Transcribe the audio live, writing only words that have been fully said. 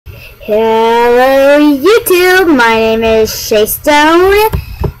Hello YouTube, my name is Shay Stone,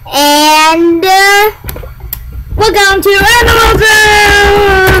 and welcome to Animal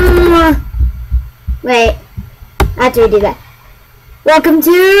Jam! Wait, I have to redo that. Welcome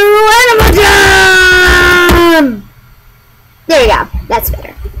to Animal Jam! There you go, that's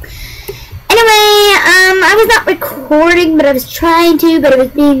better. Anyway, I was not recording, but I was trying to, but it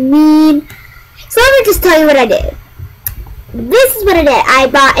was being mean. So let me just tell you what I did. This is what I did. I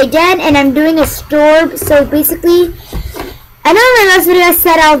bought a den and I'm doing a store. So basically, I know in my last video I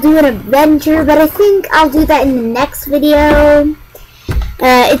said I'll do an adventure, but I think I'll do that in the next video.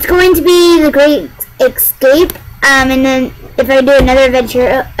 It's going to be the Great Escape. And then if I do another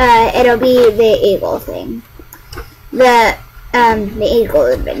adventure, it'll be the Eagle thing. The Eagle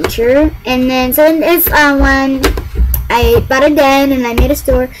adventure. And then so in this one, I bought a den and I made a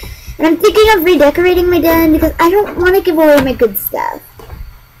store. And I'm thinking of redecorating my den because I don't want to give away my good stuff.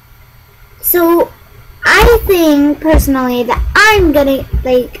 So I think personally that I'm gonna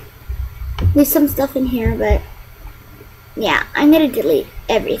like leave some stuff in here, but yeah, I'm gonna delete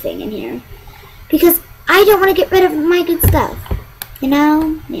everything in here because I don't want to get rid of my good stuff. You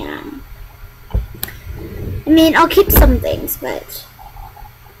know? Yeah. I mean, I'll keep some things, but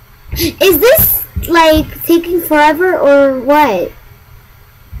is this like taking forever or what?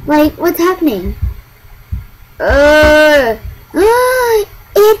 Like, what's happening? It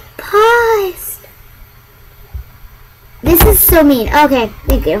paused. This is so mean. Okay,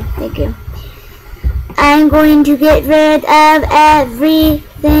 thank you, thank you. I'm going to get rid of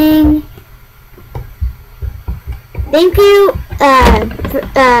everything. Thank you,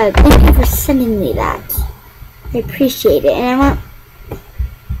 thank you for sending me that. I appreciate it, and I want,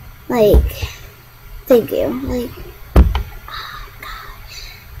 like, thank you, like.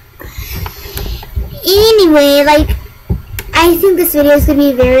 Anyway, like, I think this video is gonna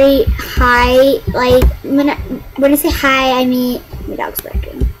be very high. Like, when I say high, I mean my dog's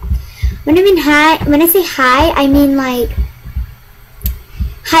barking. When I say high, I mean like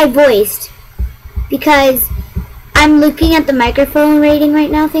high voiced, because I'm looking at the microphone rating right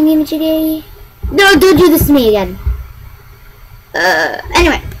now. Thingy. No, don't do this to me again.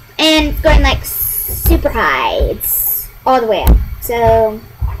 Anyway, and it's going like super high. It's all the way up. So.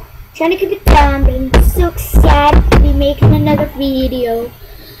 Trying to keep it down, but I'm so excited to be making another video.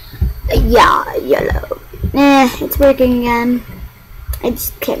 Yeah, yellow. It's working again. I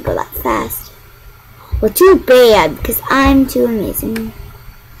just can't go that fast. Well, too bad, because I'm too amazing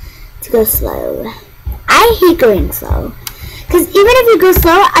to go slow. I hate going slow, because even if you go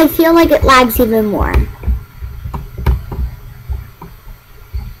slow, I feel like it lags even more.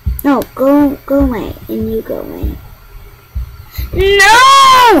 No, go away, and you go away.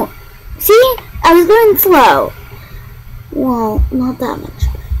 No! See? I was going slow. Well, not that much.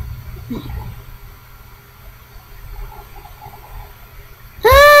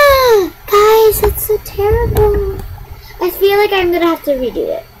 Guys, that's so terrible. I feel like I'm gonna have to redo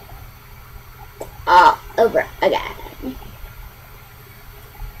it. Over again.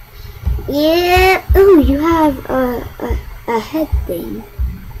 Yeah. Oh, you have a head thing.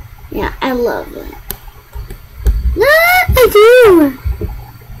 Yeah, I love that. I do.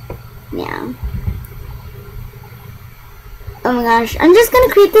 Yeah. Oh my gosh. I'm just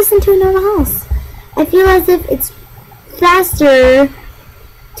gonna create this into another house. I feel as if it's faster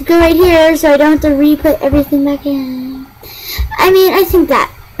to go right here so I don't have to re-put everything back in. I mean, I think that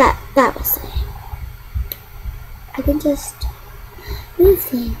was it. I can just move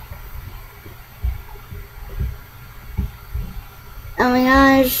things. Oh my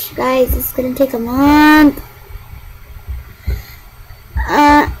gosh, guys, it's gonna take a month.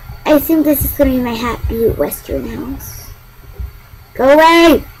 I think this is gonna be my happy western house. Go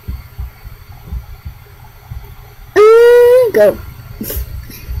away! Go.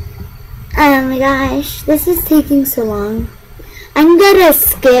 Oh my gosh, this is taking so long. I'm gonna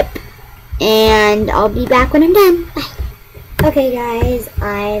skip, and I'll be back when I'm done. Bye. Okay guys,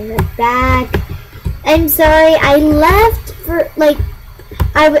 I'm back. I'm sorry, I left for, like,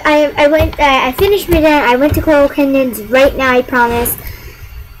 I finished my dinner, I went to Coral Canyons right now, I promise.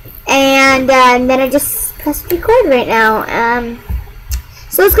 And then I just pressed record right now.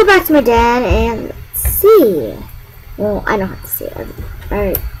 So let's go back to my den and let's see. Well, I don't have to see it.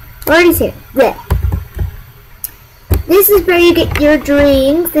 Alright. Already seen it. Yeah. This is where you get your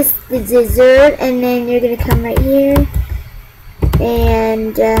drinks. This is the dessert. And then you're going to come right here.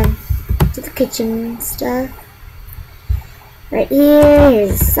 And to the kitchen stuff. Right here.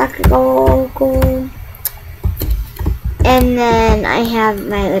 Here's a soccer goal. And then I have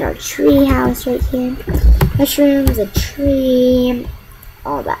my little tree house right here. Mushrooms, a tree,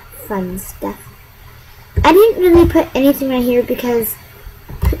 all that fun stuff. I didn't really put anything right here because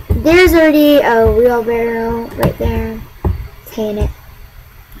there's already a wheelbarrow right there. Saying it.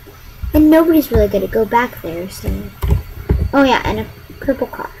 And nobody's really gonna go back there, so. Oh yeah, and a purple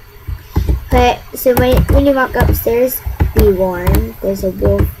car. But, so when you walk upstairs, be warned, there's a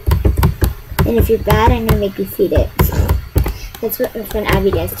wolf. And if you're bad, I'm gonna make you feed it. That's what my friend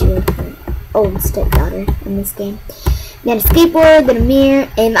Abby does to her old stepdaughter in this game. Then a skateboard, then a mirror.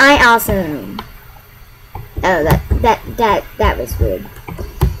 Am I awesome? Oh, that was weird.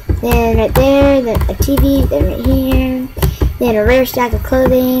 Then right there, then a TV, then right here. Then a rare stack of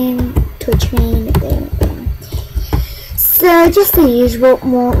clothing, toy train, right there, right there. So just the usual.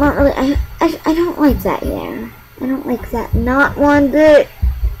 Well, not really. I don't like that there. I don't like that. Not one bit.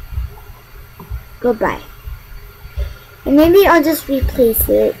 Goodbye. And maybe I'll just replace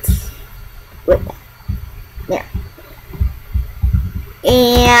it with that. There.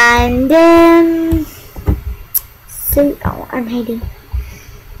 And so I'm hiding.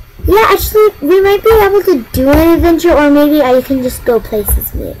 Yeah, actually, we might be able to do an adventure, or maybe I can just go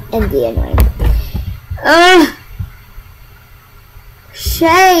places and be annoying.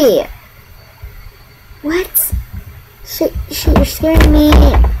 Shay! What? Shay, you're scaring me.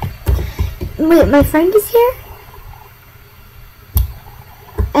 Wait, my friend is here?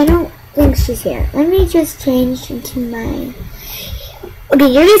 I don't think she's here. Let me just change into my... Okay,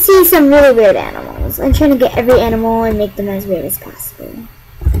 you're gonna see some really weird animals. I'm trying to get every animal and make them as weird as possible.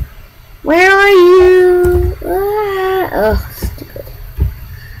 Where are you? Ah, oh, stupid.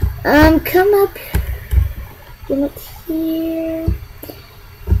 Come up. Come up here.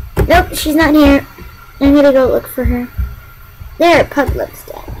 Nope, she's not here. I'm gonna go look for her. There, Puglove's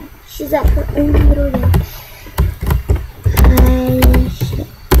down. She's at her own little room.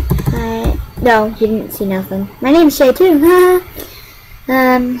 Hi. No, you didn't see nothing. My name's Shay too.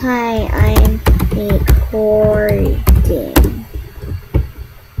 Hi, I'm recording.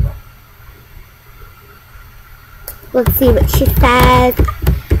 Let's see what she says.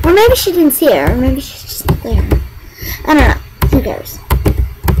 Or maybe she didn't see her. Or maybe she's just not there. I don't know. Who cares?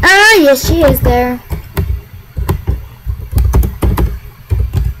 Oh, yes, she is there.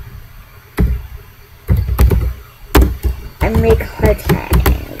 I'm recording.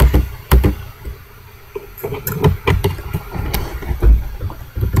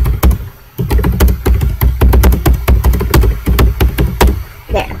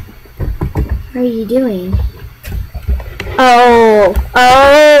 There. What are you doing? Oh,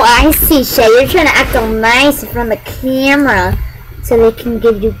 I see, Shay. You're trying to act all nice in front of the camera so they can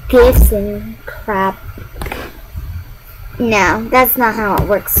give you gifts and crap. No, that's not how it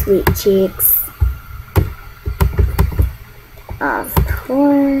works, sweet cheeks. Of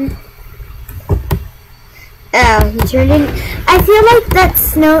course. Oh, he turned in. I feel like that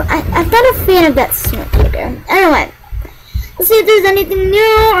snow. I'm not a fan of that snow digger. Anyway, let's see if there's anything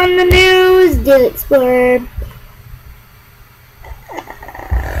new on the news. Daily Explorer.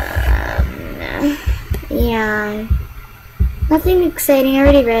 Yeah. Nothing exciting. I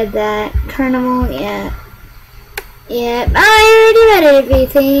already read that. Carnival, yeah. Yeah, I already read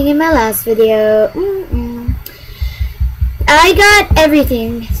everything in my last video. I got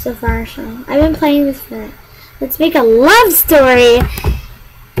everything so far, so I've been playing this for that. Let's make a love story.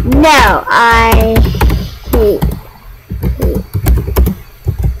 No, I hate.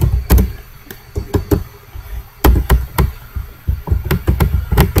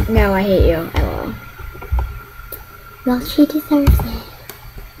 No, I hate you. I will. Well, she deserves it.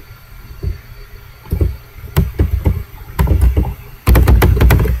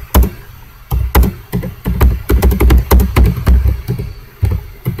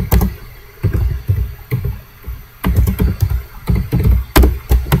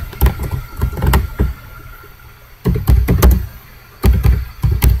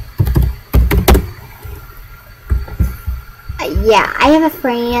 Yeah, I have a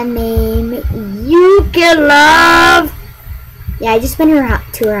friend named puglove. Yeah, I just went to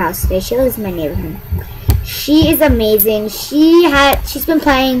her house today. She lives in my neighborhood. She is amazing. She's been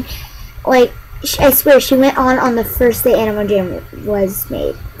playing, like, I swear, she went on the first day Animal Jam was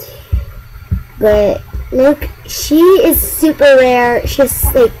made. But look, she is super rare. She has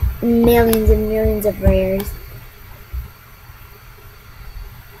like millions and millions of rares.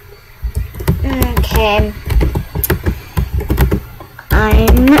 Okay.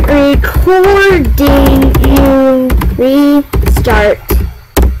 I'm recording you. Restart.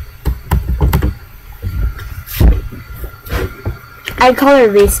 I call her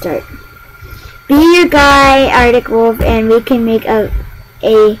Restart. Be your guy, Arctic Wolf, and we can make a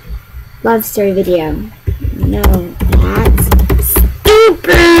love story video. No, that's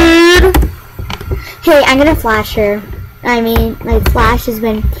stupid. Okay, I'm gonna flash her. I mean, like, flash has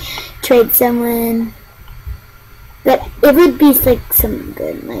been trade someone. But it would be like something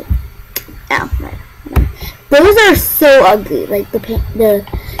good, like, oh, no. Those are so ugly. Like the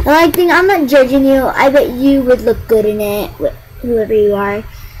like thing. I'm not judging you. I bet you would look good in it, whoever you are.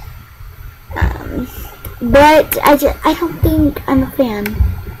 But I don't think I'm a fan.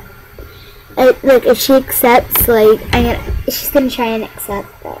 Like if she accepts, like she's gonna try and accept,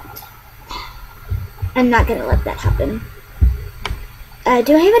 but I'm not gonna let that happen.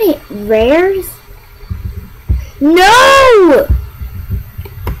 Do I have any rares? No!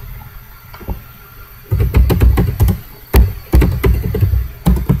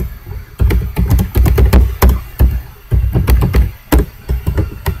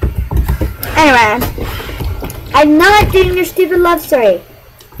 Anyway, I'm not doing your stupid love story.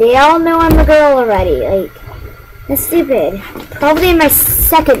 They all know I'm a girl already. Like, that's stupid. Probably in my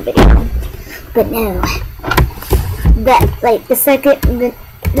second video. But no. That, like, the second,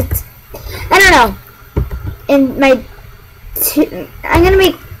 I don't know. In my I'm gonna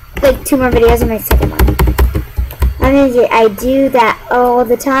make like 2 more videos in my second one. I do that all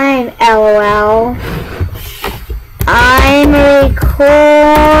the time, LOL. I'm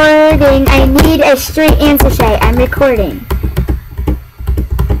recording. I need a straight answer, Shay. I'm recording.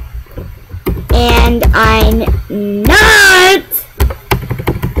 And I'm not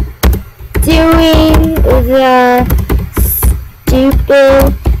doing the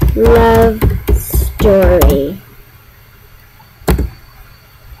stupid love story.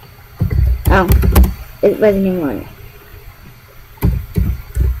 Oh, it wasn't anymore.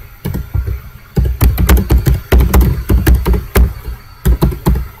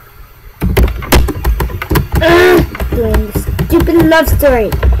 Doing the stupid love story.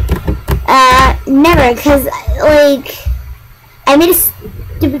 Never, cause like I made a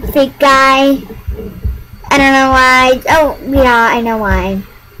stupid fake guy. I don't know why. Oh yeah, I know why.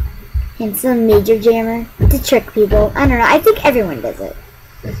 And some major jammer to trick people. I don't know. I think everyone does it.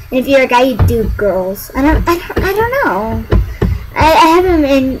 And if you're a guy, you do girls. I don't know. I have him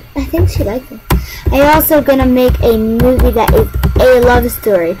in. I think she likes it. I'm also gonna make a movie that is a love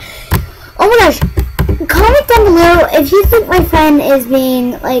story. Oh my gosh! Comment down below if you think my friend is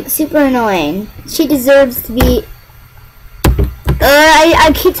being like super annoying. She deserves to be.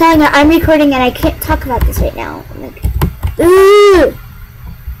 I keep telling her I'm recording and I can't talk about this right now. I'm like, ooh.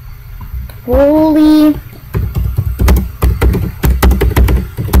 Holy.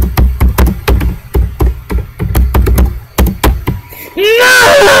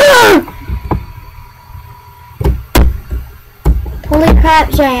 No! Holy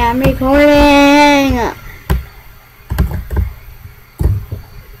crap, Shay, I'm recording.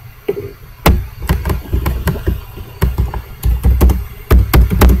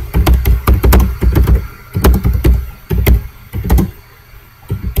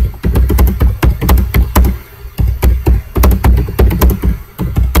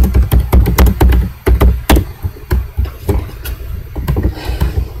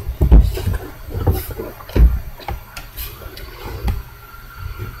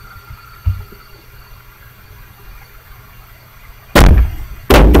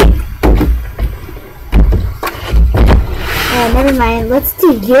 Oh, never mind. Let's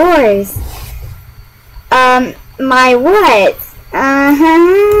do yours. My what?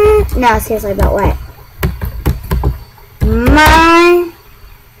 No, seriously, about what? My...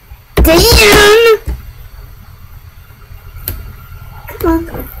 Damn! Come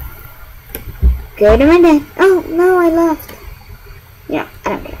on. Go to my den. Oh, no, I left. Yeah, I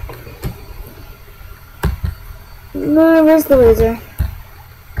don't care. No, where's the loser?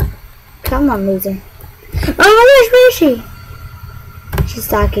 Come on, loser. Oh my gosh, where is she? She's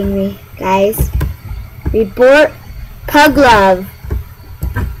stalking me, guys. Report puglove.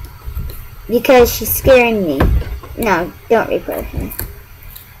 Because she's scaring me. No, don't report her.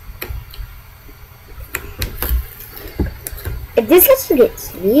 If this actually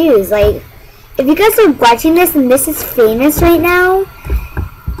gets views, like, if you guys are watching this and this is famous right now,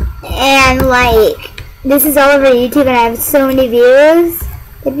 and like, this is all over YouTube and I have so many views,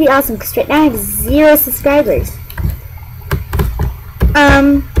 that'd be awesome, because right now I have 0 subscribers.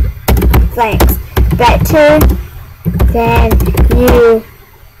 Thanks. Better than you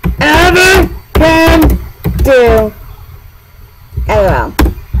ever can do. LOL.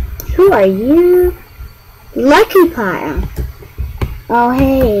 Who are you? Lucky Pile. Oh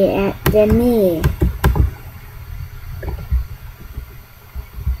hey, Aunt Denise.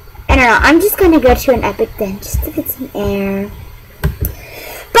 I don't know, I'm just gonna go to an epic den just to get some air.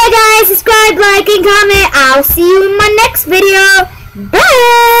 Bye guys, subscribe, like, and comment. I'll see you in my next video.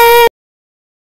 Bye!